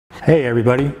Hey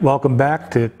everybody, welcome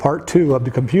back to part 2 of the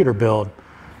computer build.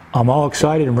 I'm all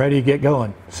excited and ready to get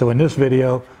going. So in this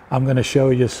video, I'm going to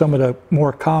show you some of the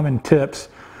more common tips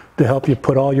to help you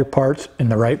put all your parts in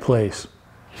the right place.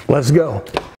 Let's go.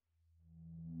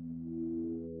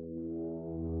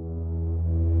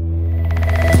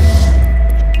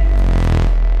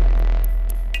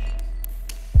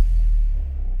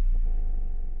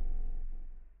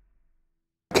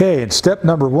 Okay, and step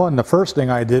number 1, the first thing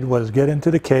I did was get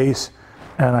into the case,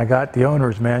 and I got the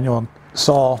owner's manual and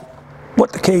saw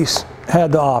what the case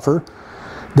had to offer.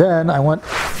 Then I went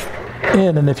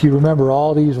in, and if you remember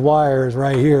all these wires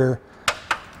right here,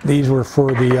 these were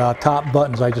for the top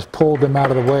buttons. I just pulled them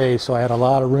out of the way, so I had a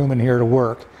lot of room in here to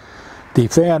work. The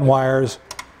fan wires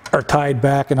are tied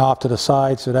back and off to the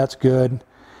side, so that's good.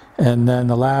 And then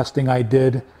the last thing I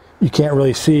did, you can't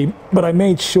really see, but I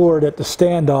made sure that the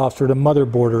standoffs for the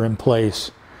motherboard are in place.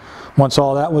 Once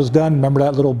all that was done, remember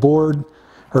that little board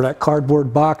or that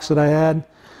cardboard box that I had?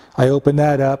 I opened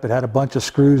that up. It had a bunch of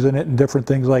screws in it and different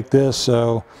things like this,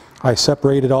 so I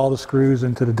separated all the screws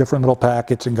into the different little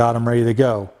packets and got them ready to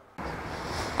go.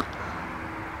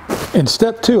 In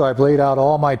step 2, I've laid out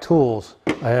all my tools.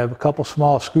 I have a couple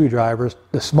small screwdrivers,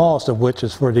 the smallest of which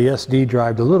is for the SD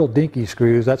drive, the little dinky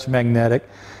screws, that's magnetic,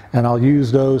 and I'll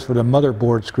use those for the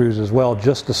motherboard screws as well,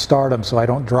 just to start them so I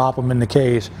don't drop them in the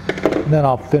case. And then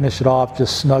I'll finish it off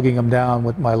just snugging them down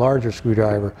with my larger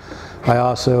screwdriver. I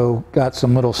also got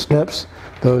some little snips.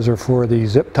 Those are for the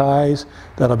zip ties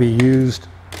that'll be used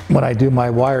when I do my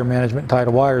wire management and tie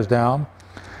the wires down.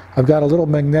 I've got a little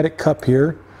magnetic cup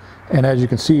here, and as you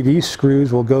can see, these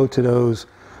screws will go to those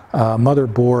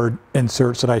motherboard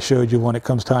inserts that I showed you when it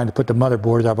comes time to put the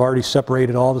motherboards. I've already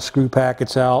separated all the screw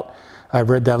packets out. I've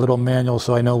read that little manual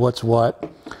so I know what's what.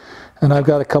 And I've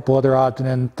got a couple other odds and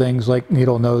ends things like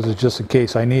needle noses just in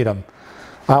case I need them.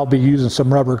 I'll be using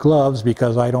some rubber gloves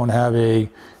because I don't have a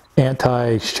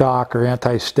anti-shock or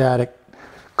anti-static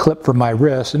clip for my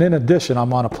wrist. And in addition,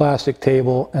 I'm on a plastic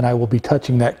table and I will be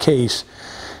touching that case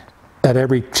at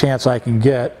every chance I can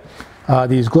get.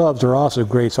 These gloves are also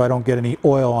great so I don't get any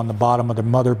oil on the bottom of the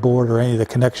motherboard or any of the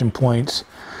connection points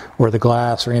or the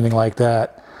glass or anything like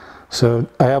that. So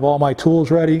I have all my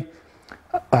tools ready.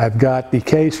 I've got the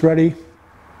case ready.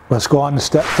 Let's go on to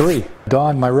step 3.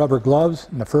 Donned my rubber gloves,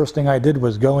 and the first thing I did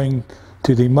was going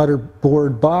to the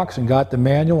motherboard box and got the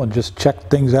manual and just checked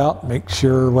things out, make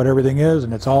sure what everything is,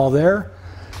 and it's all there.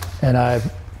 And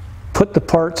I've put the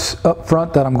parts up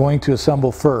front that I'm going to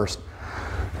assemble first.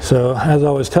 So as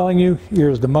I was telling you,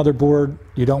 here's the motherboard.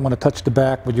 You don't want to touch the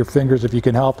back with your fingers if you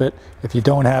can help it. If you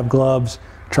don't have gloves,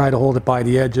 try to hold it by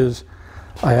the edges.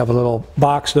 I have a little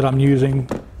box that I'm using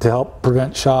to help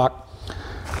prevent shock.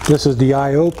 This is the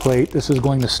I/O plate. This is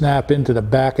going to snap into the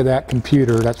back of that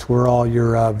computer. That's where all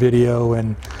your video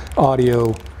and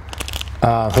audio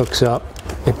hooks up.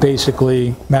 It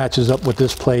basically matches up with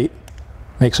this plate,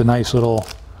 makes a nice little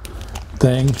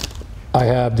thing. I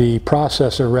have the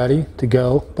processor ready to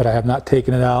go, but I have not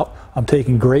taken it out. I'm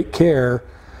taking great care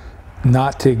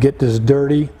not to get this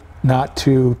dirty, not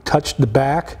to touch the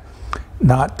back,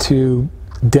 not to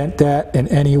dent that in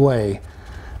any way.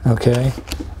 Okay,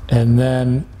 and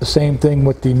then the same thing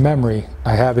with the memory.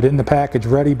 I have it in the package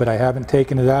ready, but I haven't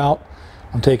taken it out.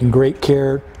 I'm taking great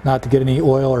care not to get any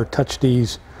oil or touch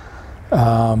these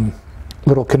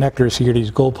little connectors here, these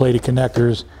gold-plated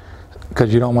connectors,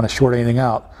 because you don't want to short anything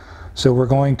out. So we're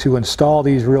going to install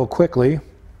these real quickly,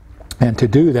 and to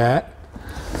do that,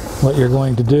 what you're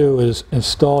going to do is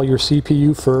install your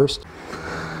CPU first.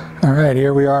 All right,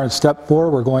 here we are in step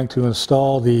 4. We're going to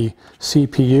install the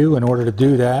CPU. In order to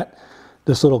do that,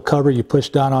 this little cover, you push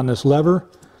down on this lever.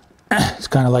 It's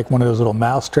kind of like one of those little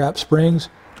mousetrap springs.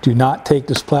 Do not take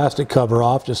this plastic cover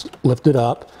off, just lift it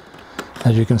up.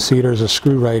 As you can see, there's a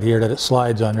screw right here that it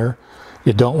slides under.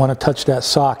 You don't want to touch that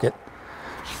socket.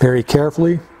 Very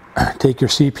carefully, take your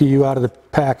CPU out of the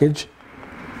package.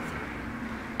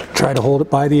 Try to hold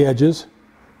it by the edges.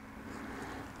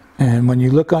 And when you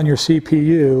look on your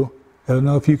CPU, I don't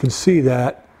know if you can see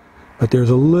that, but there's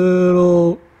a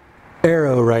little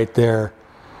arrow right there.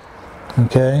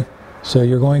 Okay, so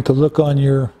you're going to look on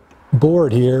your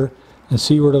board here and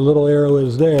see where the little arrow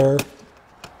is there.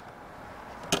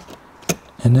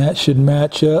 And that should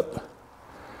match up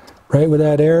right with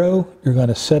that arrow. You're going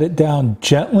to set it down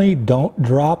gently, don't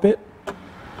drop it.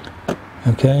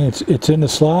 Okay, it's in the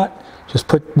slot. Just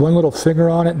put one little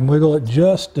finger on it and wiggle it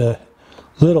just a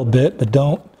little bit, but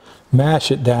don't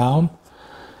mash it down.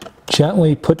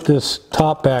 Gently put this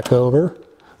top back over.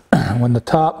 When the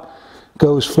top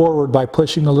goes forward by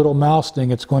pushing the little mouse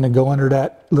thing, it's going to go under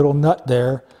that little nut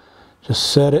there.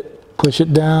 Just set it, push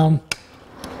it down,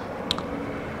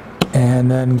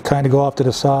 and then kind of go off to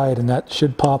the side, and that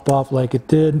should pop off like it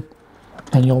did.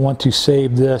 And you'll want to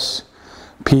save this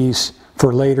piece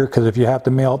for later, because if you have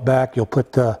to mail it back, you'll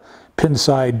put the pin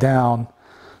side down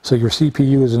so your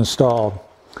CPU is installed.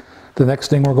 The next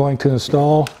thing we're going to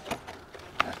install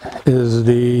is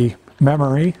the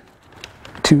memory,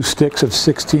 2 sticks of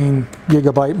 16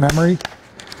 gigabyte memory.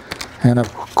 And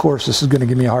of course this is going to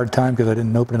give me a hard time because I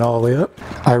didn't open it all the way up.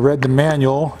 I read the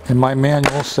manual, and my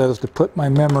manual says to put my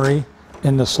memory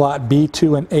in the slot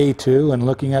B2 and A2, and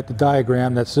looking at the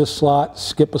diagram, that's this slot,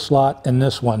 skip a slot, and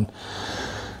this one.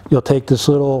 You'll take this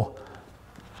little,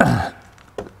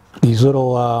 these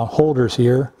little holders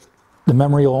here. The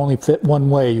memory will only fit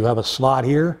one way. You have a slot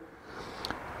here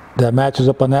that matches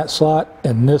up on that slot,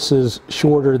 and this is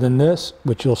shorter than this,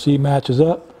 which you'll see matches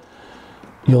up.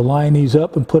 You'll line these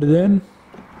up and put it in.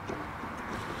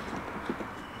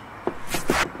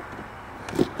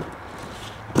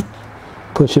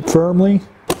 Push it firmly.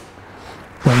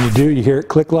 When you do, you hear it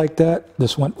click like that.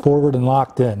 This went forward and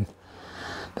locked in.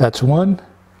 That's one.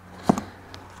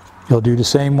 You'll do the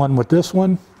same one with this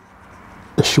one.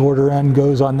 The shorter end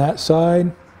goes on that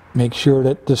side. Make sure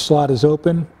that this slot is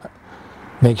open.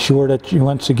 Make sure that you,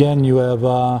 once again, you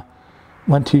have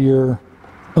went to your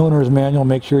owner's manual.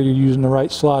 Make sure you're using the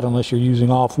right slot unless you're using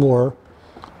all 4.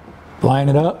 Line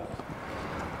it up.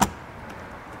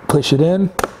 Push it in.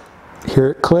 Hear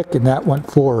it click, and that went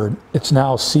forward. It's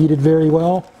now seated very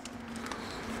well.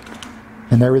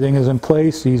 And everything is in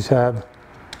place. These have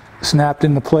snapped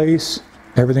into place.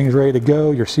 Everything's ready to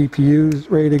go. Your CPU is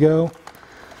ready to go.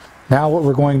 Now what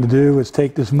we're going to do is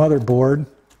take this motherboard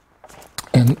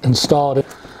and install it.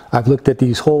 I've looked at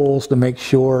these holes to make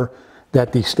sure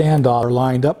that the standoffs are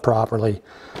lined up properly.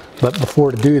 But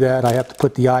before to do that, I have to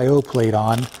put the I/O plate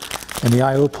on. And the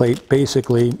I/O plate,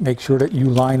 basically, make sure that you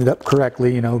line it up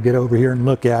correctly. You know, get over here and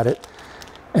look at it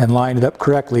and line it up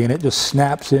correctly. And it just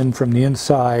snaps in from the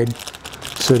inside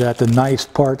so that the nice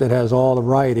part that has all the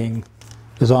writing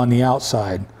is on the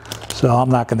outside. So I'm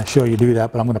not going to show you do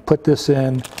that, but I'm going to put this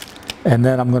in, and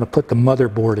then I'm going to put the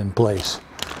motherboard in place.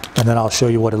 And then I'll show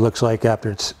you what it looks like after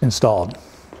it's installed.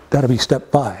 That'll be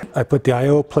step 5. I put the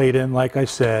I/O plate in, like I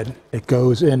said. It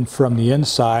goes in from the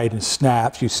inside and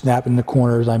snaps. You snap in the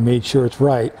corners. I made sure it's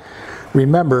right.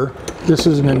 Remember, this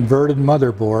is an inverted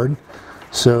motherboard,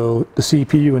 so the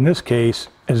CPU in this case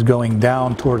is going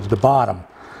down towards the bottom.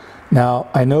 Now,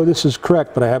 I know this is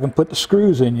correct, but I haven't put the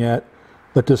screws in yet.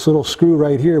 But this little screw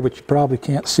right here, which you probably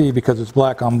can't see because it's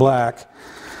black on black,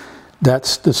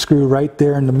 that's the screw right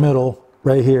there in the middle,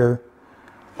 right here.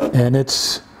 And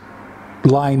it's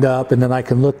lined up, and then I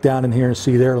can look down in here and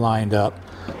see they're lined up.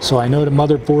 So I know the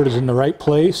motherboard is in the right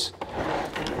place,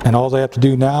 and all I have to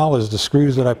do now is the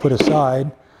screws that I put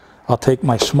aside, I'll take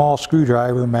my small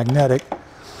screwdriver, magnetic,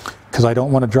 because I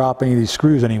don't want to drop any of these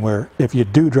screws anywhere. If you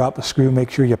do drop a screw, make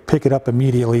sure you pick it up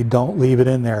immediately. Don't leave it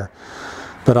in there.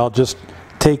 But I'll just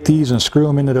take these and screw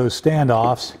them into those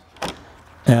standoffs,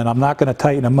 and I'm not going to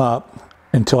tighten them up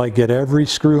until I get every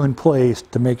screw in place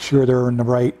to make sure they're in the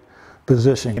right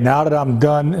position. Now that I'm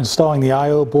done installing the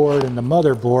I/O board and the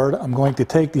motherboard, I'm going to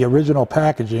take the original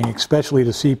packaging, especially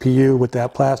the CPU with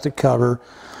that plastic cover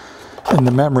and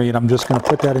the memory, and I'm just going to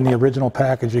put that in the original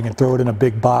packaging and throw it in a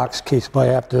big box in case if I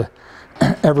have to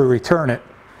ever return it.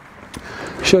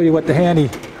 Show you what the handy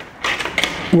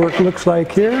work looks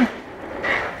like here.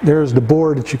 There's the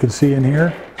board that you can see in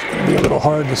here. It's going to be a little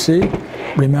hard to see.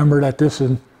 Remember that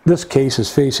this case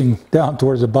is facing down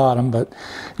towards the bottom, but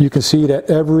you can see that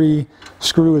every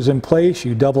screw is in place.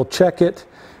 You double check it.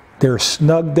 They're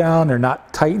snug down. They're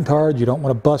not tightened hard. You don't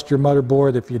want to bust your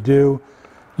motherboard. If you do,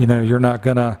 you know, you're not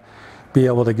going to be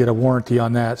able to get a warranty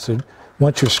on that. So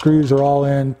once your screws are all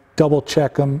in, double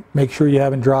check them. Make sure you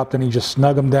haven't dropped any. Just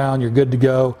snug them down. You're good to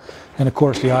go. And of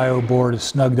course the I/O board is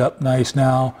snugged up nice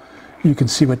now. You can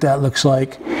see what that looks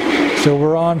like. So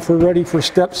we're ready for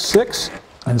step 6.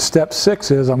 And step 6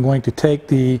 is I'm going to take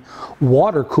the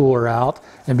water cooler out,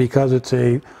 and because it's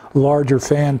a larger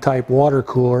fan type water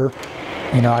cooler,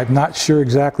 you know, I'm not sure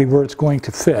exactly where it's going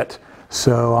to fit.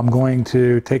 So I'm going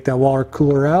to take that water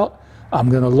cooler out. I'm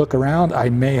going to look around. I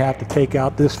may have to take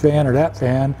out this fan or that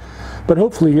fan, but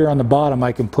hopefully here on the bottom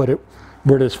I can put it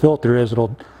where this filter is.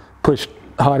 It'll push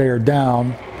hot air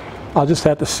down. I'll just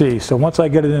have to see. So once I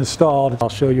get it installed, I'll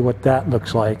show you what that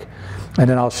looks like, and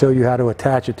then I'll show you how to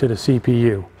attach it to the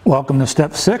CPU. Welcome to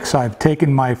step 6. I've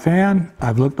taken my fan,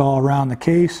 I've looked all around the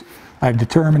case, I've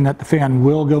determined that the fan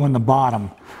will go in the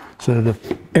bottom. So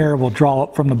the air will draw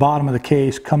up from the bottom of the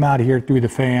case, come out of here through the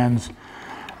fans,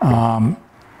 and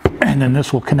then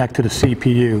this will connect to the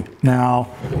CPU. Now,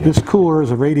 this cooler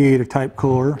is a radiator type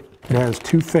cooler. It has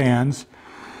 2 fans,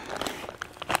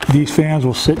 These fans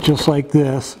will sit just like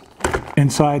this.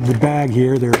 Inside the bag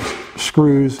here, there's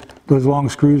screws. Those long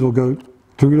screws will go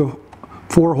through the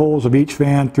 4 holes of each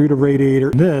fan, through the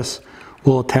radiator. This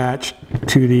will attach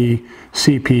to the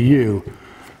CPU.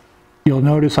 You'll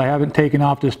notice I haven't taken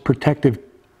off this protective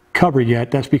cover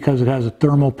yet. That's because it has a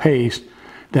thermal paste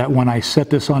that when I set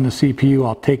this on the CPU,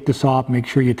 I'll take this off. Make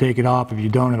sure you take it off. If you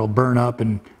don't, it'll burn up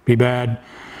and be bad.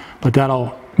 But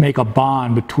that'll make a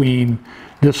bond between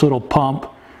this little pump,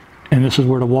 and this is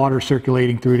where the water's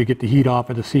circulating through to get the heat off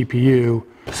of the CPU.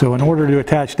 So in order to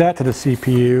attach that to the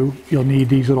CPU, you'll need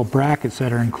these little brackets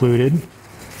that are included.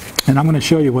 And I'm going to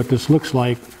show you what this looks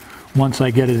like once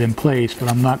I get it in place, but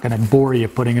I'm not going to bore you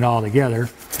putting it all together.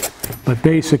 But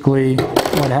basically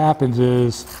what happens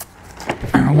is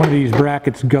one of these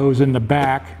brackets goes in the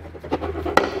back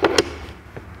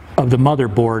of the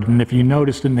motherboard, and if you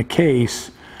noticed in the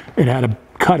case, it had a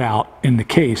cutout in the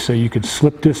case, so you could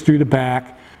slip this through the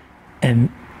back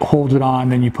and hold it on,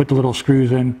 then you put the little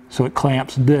screws in so it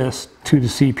clamps this to the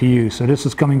CPU. So this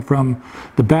is coming from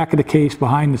the back of the case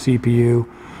behind the CPU,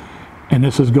 and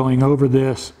this is going over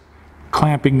this,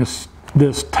 clamping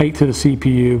this tight to the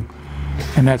CPU,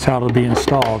 and that's how it'll be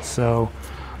installed. So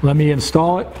let me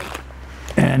install it,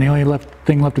 and the only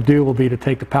thing left to do will be to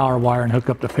take the power wire and hook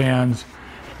up the fans,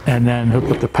 and then hook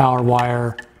up the power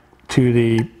wire to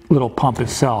the little pump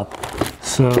itself.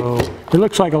 So it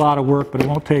looks like a lot of work, but it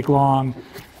won't take long.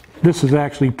 This is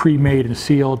actually pre-made and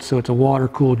sealed, so it's a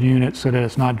water-cooled unit so that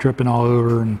it's not dripping all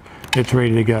over, and it's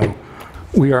ready to go.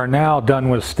 We are now done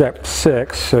with step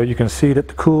 6, so you can see that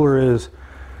the cooler is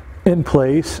in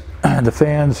place. The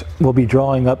fans will be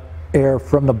drawing up air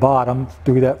from the bottom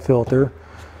through that filter.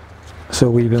 So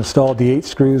we've installed the 8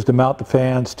 screws to mount the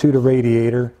fans to the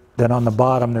radiator. Then on the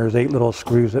bottom there's 8 little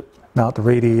screws that mount the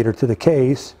radiator to the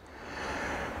case.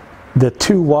 The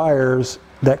 2 wires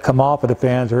that come off of the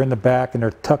fans are in the back, and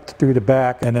they're tucked through the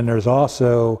back, and then there's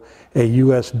also a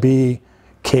USB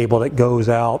cable that goes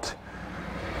out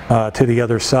to the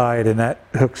other side, and that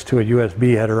hooks to a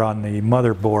USB header on the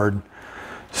motherboard.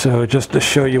 So just to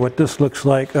show you what this looks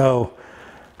like, you'll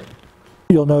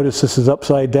notice this is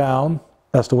upside down.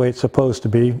 That's the way it's supposed to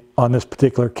be on this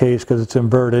particular case because it's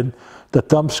inverted. The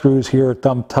thumb screws here are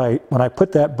thumb tight. When I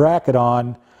put that bracket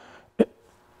on,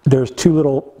 there's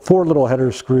 4 little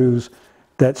header screws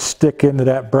that stick into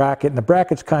that bracket, and the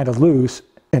bracket's kind of loose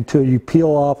until you peel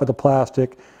off of the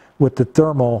plastic with the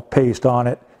thermal paste on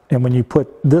it. And when you put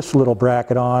this little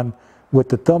bracket on with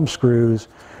the thumb screws,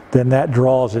 then that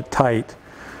draws it tight.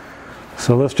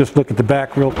 So let's just look at the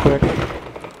back real quick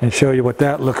and show you what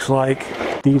that looks like.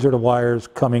 These are the wires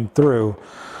coming through.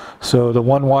 So the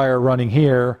one wire running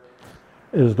here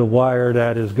is the wire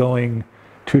that is going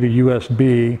to the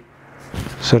USB.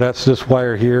 So that's this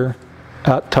wire here,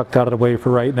 tucked out of the way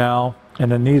for right now.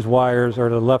 And then these wires are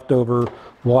the leftover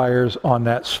wires on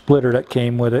that splitter that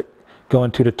came with it,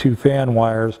 going to the 2 fan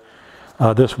wires.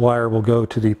 This wire will go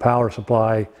to the power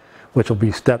supply, which will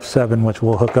be step 7, which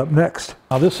we'll hook up next.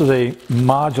 Now this is a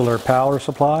modular power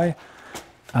supply.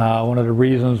 One of the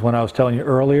reasons when I was telling you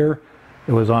earlier,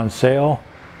 it was on sale,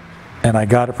 and I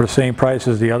got it for the same price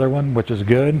as the other one, which is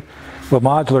good. What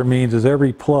modular means is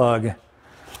every plug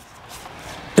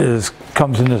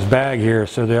comes in this bag here,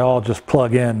 so they all just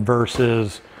plug in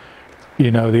versus,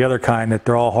 you know, the other kind that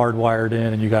they're all hardwired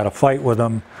in and you got to fight with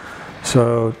them.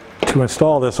 So to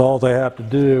install this, all they have to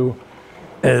do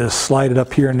is slide it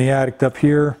up here in the attic up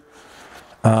here.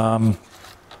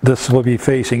 This will be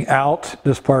facing out,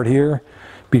 this part here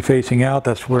be facing out.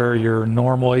 That's where your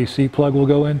normal AC plug will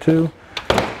go into.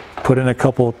 Put in a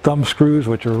couple thumb screws,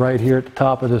 which are right here at the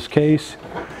top of this case.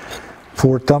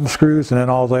 4 thumb screws, and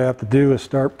then all they have to do is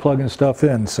start plugging stuff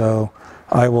in. So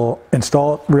I will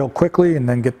install it real quickly and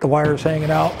then get the wires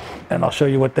hanging out, and I'll show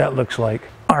you what that looks like.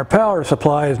 Our power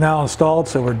supply is now installed,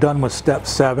 so we're done with step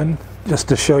 7. Just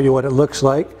to show you what it looks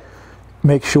like,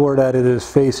 make sure that it is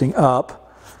facing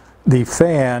up. The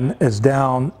fan is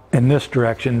down in this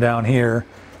direction down here.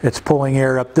 It's pulling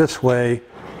air up this way.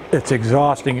 It's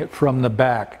exhausting it from the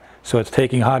back. So it's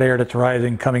taking hot air that's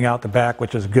rising, coming out the back,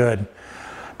 which is good.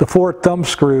 The 4 thumb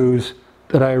screws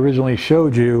that I originally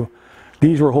showed you,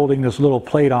 these were holding this little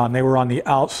plate on. They were on the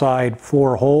outside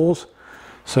 4 holes.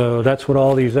 So that's what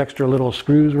all these extra little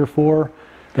screws were for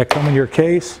that come in your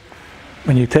case.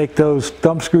 When you take those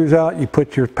thumb screws out, you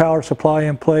put your power supply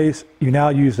in place. You now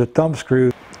use the thumb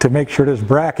screw to make sure this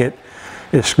bracket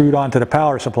is screwed onto the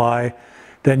power supply.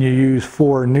 Then you use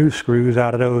 4 new screws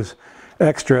out of those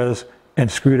extras and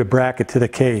screw the bracket to the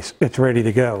case. It's ready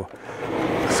to go.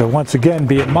 So once again,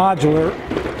 being modular,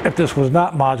 if this was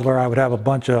not modular, I would have a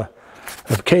bunch of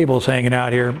cables hanging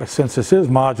out here. But since this is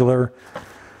modular,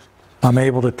 I'm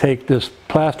able to take this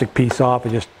plastic piece off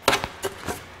and just,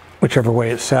 whichever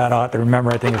way it's sat on, to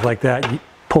remember everything is like that. You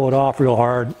pull it off real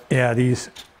hard. Yeah, these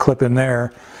clip in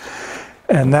there.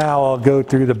 And now I'll go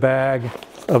through the bag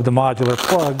of the modular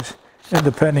plugs, and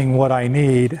depending what I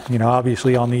need, you know,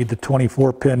 obviously I'll need the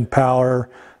 24-pin power,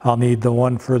 I'll need the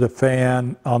one for the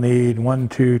fan, I'll need 1,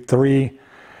 2, 3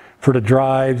 for the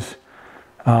drives,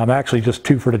 actually just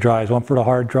 2 for the drives, one for the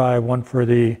hard drive, one for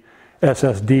the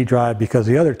SSD drive, because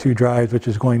the other 2 drives, which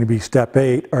is going to be step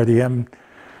 8, are the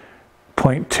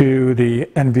M.2, the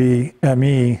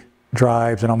NVMe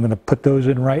drives, and I'm going to put those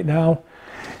in right now,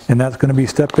 and that's going to be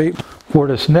step 8. For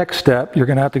this next step, you're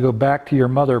going to have to go back to your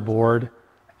motherboard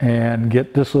and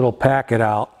get this little packet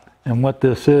out. And what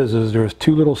this is there's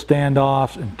 2 little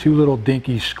standoffs and 2 little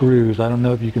dinky screws. I don't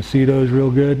know if you can see those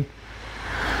real good,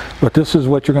 but this is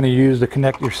what you're going to use to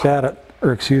connect your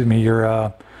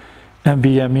your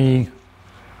NVMe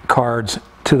cards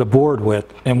to the board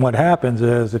with. And what happens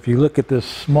is, if you look at this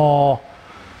small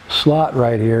slot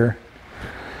right here,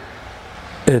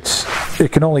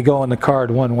 it can only go in the card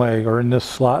one way, or in this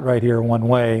slot right here one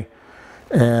way.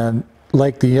 And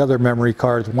like the other memory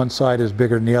cards, one side is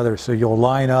bigger than the other, so you'll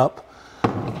line up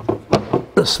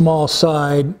the small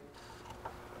side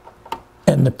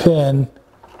and the pin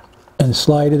and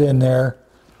slide it in there.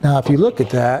 Now if you look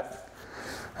at that,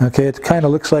 okay, it kind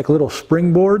of looks like a little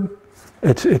springboard.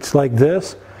 It's like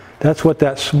this. That's what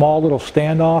that small little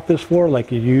standoff is for,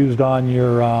 like you used on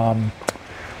your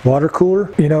water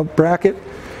cooler, you know, bracket.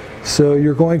 So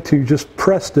you're going to just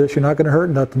press this. You're not going to hurt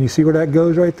nothing. You see where that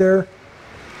goes right there?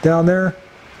 Down there?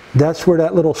 That's where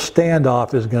that little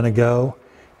standoff is going to go.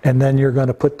 And then you're going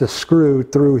to put the screw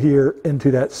through here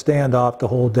into that standoff to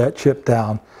hold that chip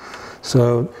down.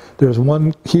 So there's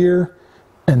one here,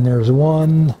 and there's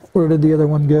one, where did the other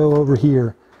one go? Over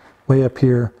here, way up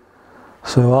here.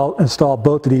 So I'll install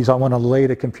both of these. I want to lay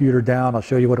the computer down. I'll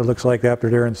show you what it looks like after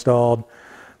they're installed.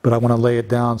 But I want to lay it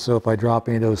down so if I drop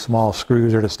any of those small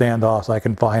screws or the standoffs, I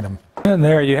can find them. And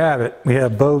there you have it. We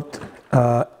have both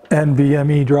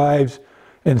NVMe drives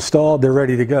installed. They're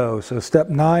ready to go. So step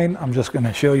 9, I'm just going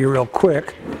to show you real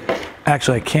quick.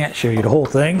 Actually, I can't show you the whole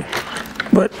thing.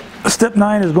 But step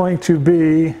 9 is going to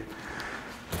be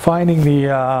finding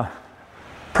the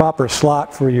proper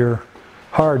slot for your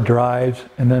hard drives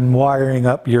and then wiring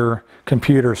up your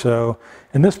computer. So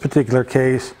in this particular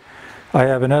case, I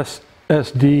have an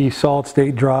SSD solid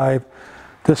state drive.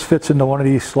 This fits into one of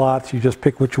these slots. You just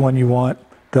pick which one you want.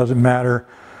 Doesn't matter.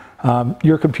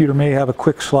 Your computer may have a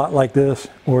quick slot like this,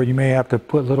 or you may have to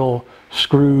put little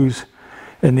screws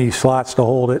in these slots to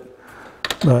hold it.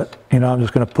 But you know, I'm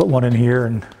just going to put one in here,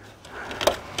 and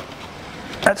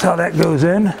that's how that goes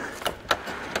in.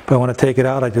 If I want to take it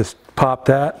out, I just pop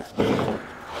that.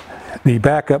 The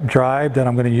backup drive that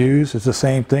I'm going to use is the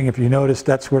same thing. If you notice,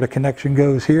 that's where the connection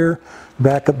goes here.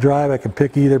 Backup drive, I can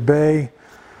pick either bay.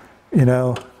 You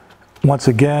know, once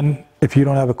again, if you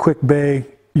don't have a quick bay,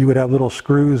 you would have little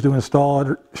screws to install it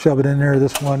or shove it in there.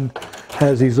 This one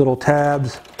has these little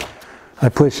tabs. I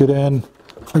push it in.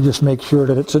 I just make sure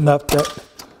that it's enough that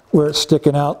where it's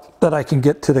sticking out that I can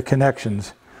get to the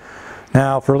connections.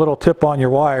 Now, for a little tip on your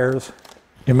wires,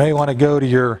 you may want to go to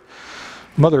your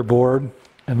motherboard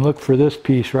and look for this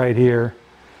piece right here.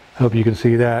 Hope you can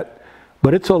see that.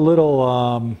 But it's a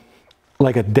little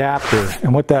like adapter,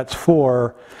 and what that's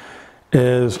for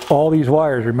is all these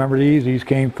wires. Remember these? These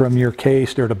came from your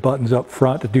case. They're the buttons up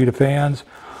front to do the fans.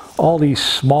 All these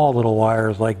small little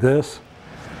wires like this,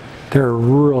 they're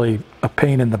really a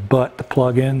pain in the butt to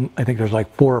plug in. I think there's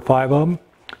like 4 or 5 of them.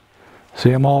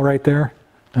 See them all right there?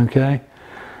 Okay.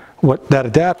 What that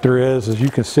adapter is you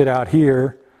can sit out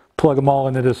here, plug them all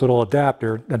into this little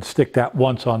adapter, and stick that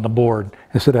once on the board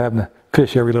instead of having to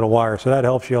fish every little wire. So that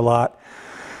helps you a lot.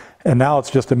 And now it's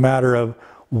just a matter of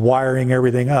wiring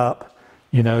everything up.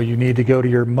 You know, you need to go to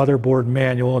your motherboard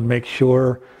manual and make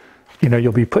sure, you know,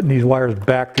 you'll be putting these wires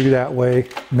back through that way.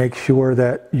 Make sure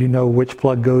that you know which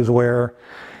plug goes where.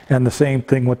 And the same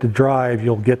thing with the drive.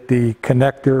 You'll get the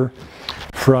connector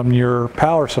from your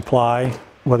power supply,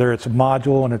 whether it's a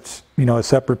module and it's, you know, a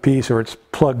separate piece, or it's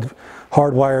plugged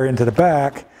hardwire into the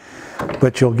back,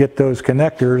 but you'll get those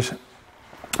connectors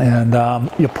and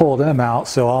you pull them out.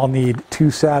 So I'll need 2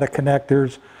 SATA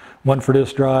connectors, one for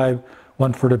this drive,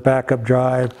 one for the backup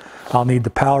drive. I'll need the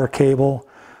power cable.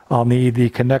 I'll need the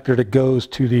connector that goes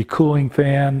to the cooling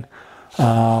fan.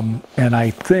 And I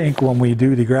think when we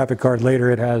do the graphic card later,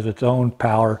 it has its own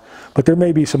power. But there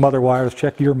may be some other wires.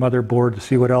 Check your motherboard to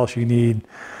see what else you need.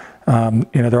 You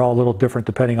know, they're all a little different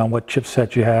depending on what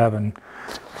chipset you have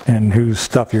and whose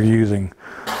stuff you're using.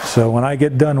 So when I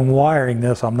get done wiring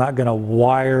this, I'm not going to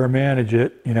wire manage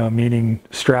it, you know, meaning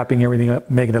strapping everything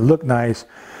up, making it look nice.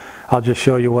 I'll just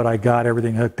show you what I got,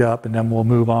 everything hooked up, and then we'll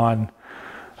move on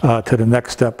to the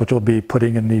next step, which will be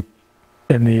putting in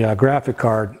the graphic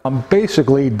card. I'm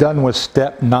basically done with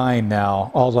step 9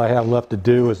 now. All I have left to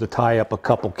do is to tie up a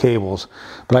couple cables.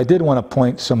 But I did want to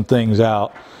point some things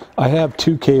out. I have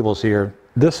 2 cables here.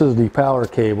 This is the power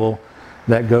cable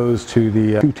that goes to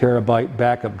the 2 terabyte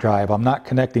backup drive. I'm not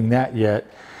connecting that yet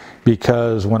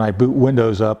because when I boot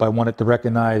Windows up, I want it to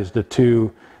recognize the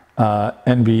 2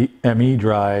 NVMe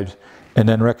drives and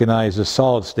then recognize the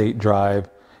solid state drive,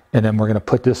 and then we're going to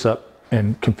put this up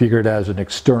and configure it as an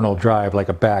external drive like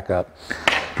a backup.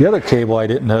 The other cable I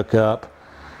didn't hook up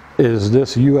is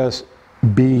this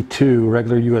USB 2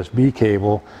 regular USB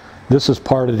cable. This is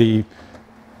part of the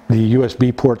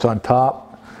USB ports on top.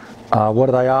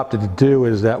 What I opted to do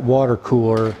is that water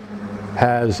cooler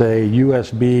has a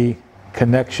USB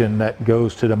connection that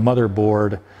goes to the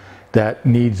motherboard that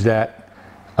needs that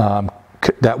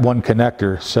one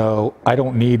connector. So I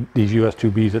don't need these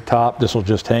USB at top. This will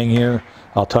just hang here.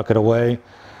 I'll tuck it away.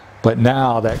 But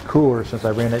now that cooler, since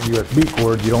I ran that USB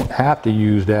cord, you don't have to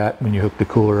use that when you hook the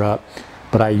cooler up.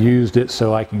 But I used it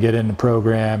so I can get in the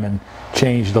program and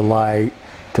change the light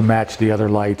to match the other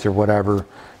lights or whatever,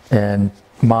 and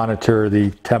monitor the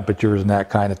temperatures and that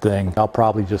kind of thing. I'll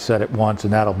probably just set it once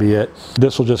and that'll be it.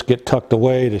 This will just get tucked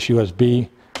away, this USB.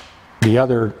 The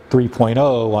other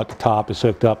 3.0 at the top is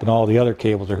hooked up and all the other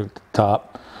cables are hooked at the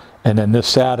top. And then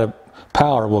this SATA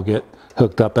power will get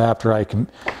hooked up after I can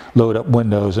load up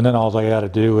Windows. And then all I got to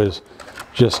do is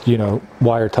just, you know,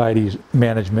 wire tie these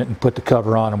management and put the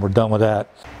cover on and we're done with that.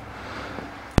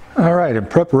 All right, in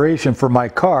preparation for my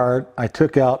card, I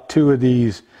took out 2 of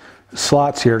these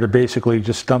slots here. They're basically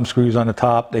just thumb screws on the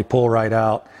top. They pull right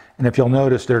out. And if you'll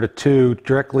notice, they're the 2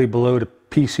 directly below the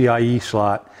PCIe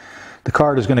slot. The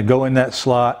card is going to go in that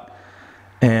slot,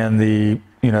 and the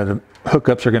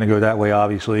hookups are going to go that way,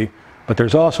 obviously. But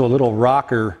there's also a little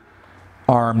rocker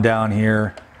arm down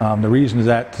here. The reason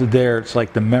that's there, it's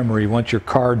like the memory. Once your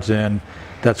card's in,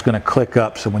 that's going to click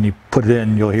up. So when you put it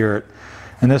in, you'll hear it.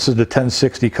 And this is the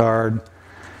 1060 card.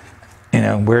 You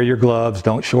know, wear your gloves.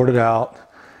 Don't short it out.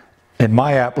 In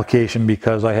my application,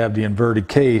 because I have the inverted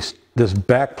case, this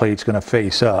back plate's going to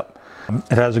face up.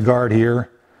 It has a guard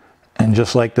here, and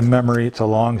just like the memory, it's a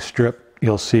long strip.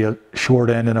 You'll see a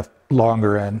short end and a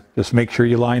longer end. Just make sure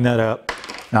you line that up.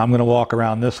 Now I'm going to walk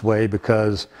around this way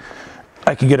because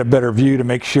I can get a better view to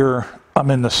make sure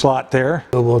I'm in the slot there.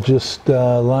 So we'll just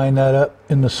line that up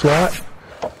in the slot.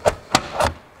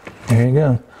 There you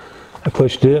go. I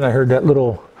pushed it in. I heard that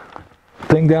little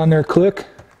thing down there click.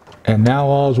 And now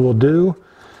all we'll do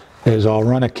is I'll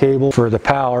run a cable for the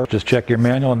power. Just check your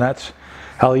manual, and that's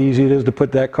how easy it is to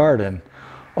put that card in.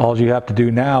 All you have to do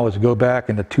now is go back,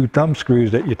 and the 2 thumb screws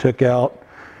that you took out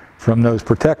from those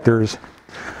protectors,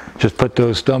 just put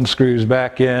those thumb screws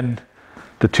back in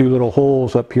the 2 little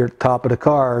holes up here at the top of the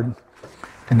card,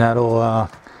 and that'll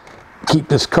keep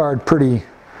this card pretty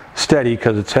steady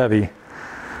because it's heavy.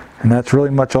 And that's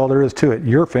really much all there is to it.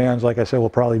 Your fans, like I said,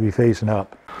 will probably be facing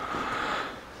up.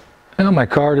 Now my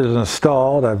card is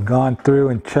installed. I've gone through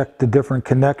and checked the different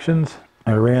connections.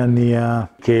 I ran the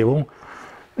cable.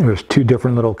 There's 2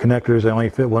 different little connectors. They only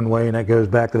fit one way, and that goes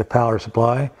back to the power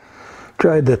supply.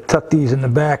 Tried to tuck these in the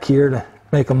back here to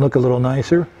make them look a little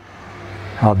nicer.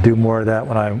 I'll do more of that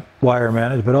when I wire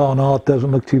manage, but all in all, it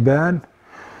doesn't look too bad.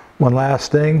 One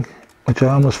last thing, which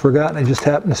I almost forgot, and I just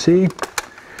happened to see.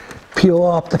 Peel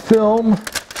off the film.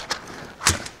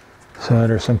 So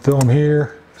there's some film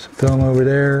here, some film over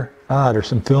there. There's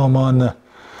some film on the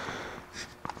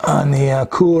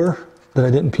cooler that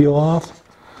I didn't peel off.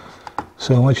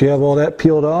 So once you have all that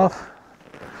peeled off,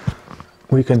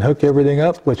 we can hook everything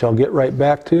up, which I'll get right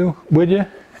back to with you,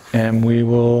 and we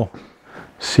will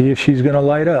see if she's going to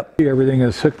light up. Everything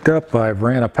is hooked up. I've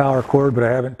ran a power cord, but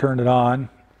I haven't turned it on.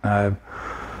 I've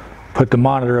put the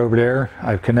monitor over there.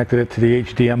 I've connected it to the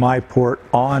HDMI port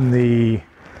on the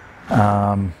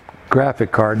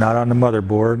graphic card, not on the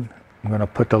motherboard. I'm going to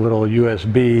put the little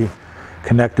USB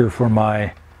connector for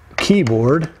my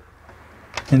keyboard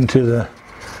into the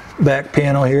back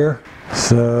panel here.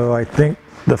 So I think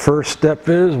the first step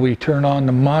is we turn on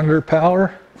the monitor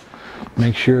power.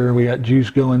 Make sure we got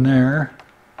juice going there.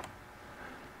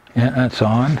 Yeah, that's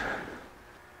on.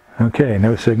 Okay,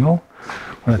 no signal.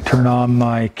 I'm going to turn on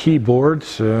my keyboard,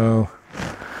 so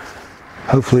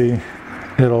hopefully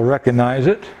it'll recognize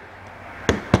it.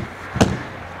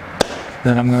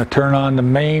 Then I'm going to turn on the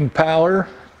main power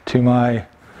to my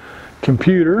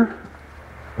computer.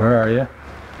 Where are you?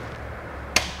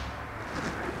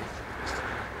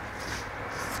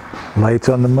 Lights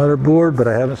on the motherboard, but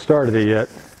I haven't started it yet.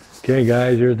 Okay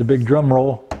guys, here's the big drum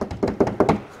roll.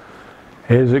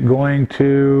 Is it going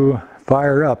to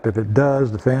fire up? If it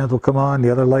does, the fans will come on,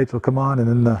 the other lights will come on, and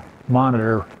then the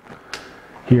monitor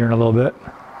here in a little bit.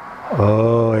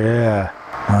 Oh yeah,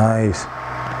 nice.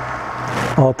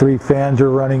 All three fans are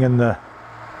running in the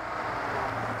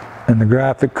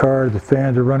graphic card. The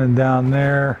fans are running down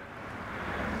there.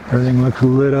 Everything looks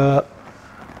lit up.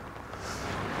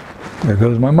 There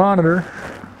goes my monitor.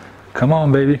 Come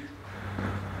on, baby.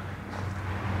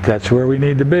 That's where we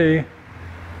need to be.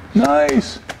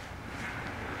 Nice.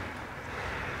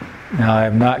 Now I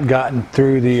have not gotten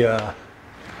through the,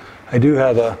 I do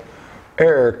have a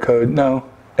error code, no,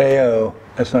 AO.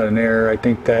 That's not an error. I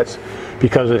think that's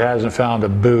because it hasn't found a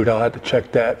boot. I'll have to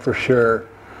check that for sure.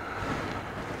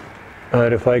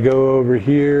 But if I go over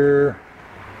here,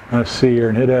 let's see here,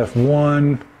 and hit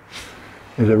F1,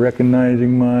 is it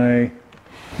recognizing my,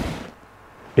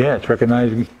 yeah, it's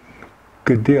recognizing,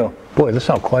 good deal. Boy,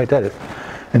 listen how quiet that is.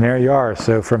 And there you are.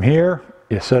 So from here,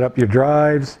 you set up your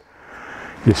drives,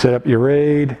 you set up your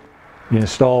RAID, you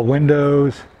install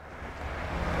Windows,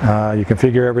 you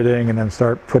configure everything, and then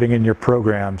start putting in your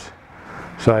programs.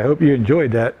 So I hope you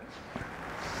enjoyed that.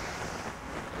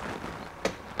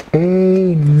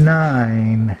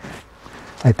 A9,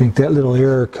 I think that little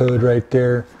error code right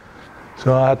there.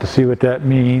 So I'll have to see what that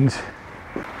means.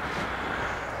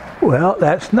 Well,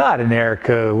 that's not an error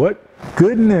code. What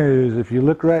good news. If you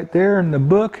look right there in the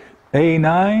book,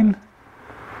 A9,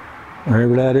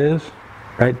 wherever that is,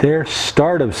 right there,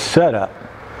 start of setup.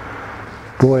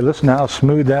 Boy, listen how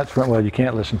smooth that's running. Well, you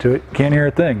can't listen to it. Can't hear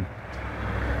a thing.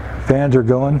 Fans are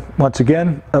going, once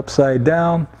again, upside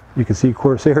down. You can see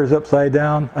Corsair's upside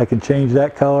down. I can change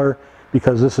that color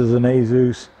because this is an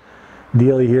Asus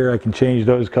dealie here. I can change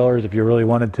those colors if you really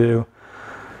wanted to.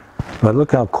 But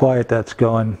look how quiet that's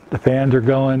going. The fans are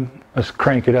going. Let's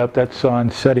crank it up. That's on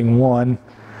setting 1.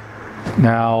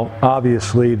 Now,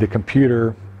 obviously, the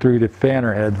computer through the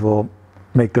fanner heads will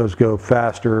make those go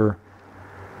faster.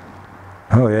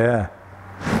 Oh, yeah.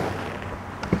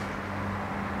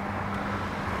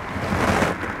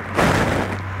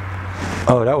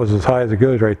 Oh, that was as high as it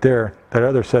goes right there. That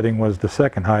other setting was the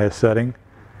second highest setting.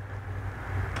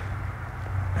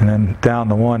 And then down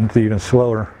to 1, it's even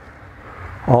slower.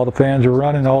 All the fans are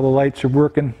running, all the lights are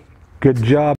working. Good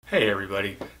job. Hey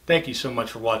everybody, thank you so much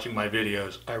for watching my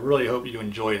videos. I really hope you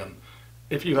enjoyed them.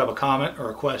 If you have a comment or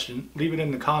a question, leave it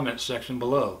in the comments section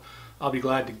below. I'll be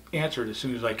glad to answer it as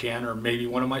soon as I can, or maybe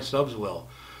one of my subs will.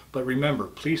 But remember,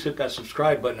 please hit that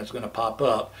subscribe button that's going to pop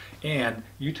up, and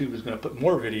YouTube is going to put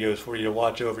more videos for you to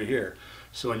watch over here.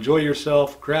 So enjoy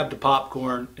yourself, grab the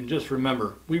popcorn, and just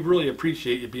remember, we really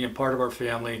appreciate you being part of our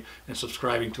family and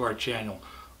subscribing to our channel.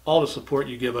 All the support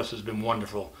you give us has been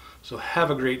wonderful. So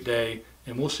have a great day,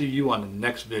 and we'll see you on the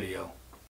next video.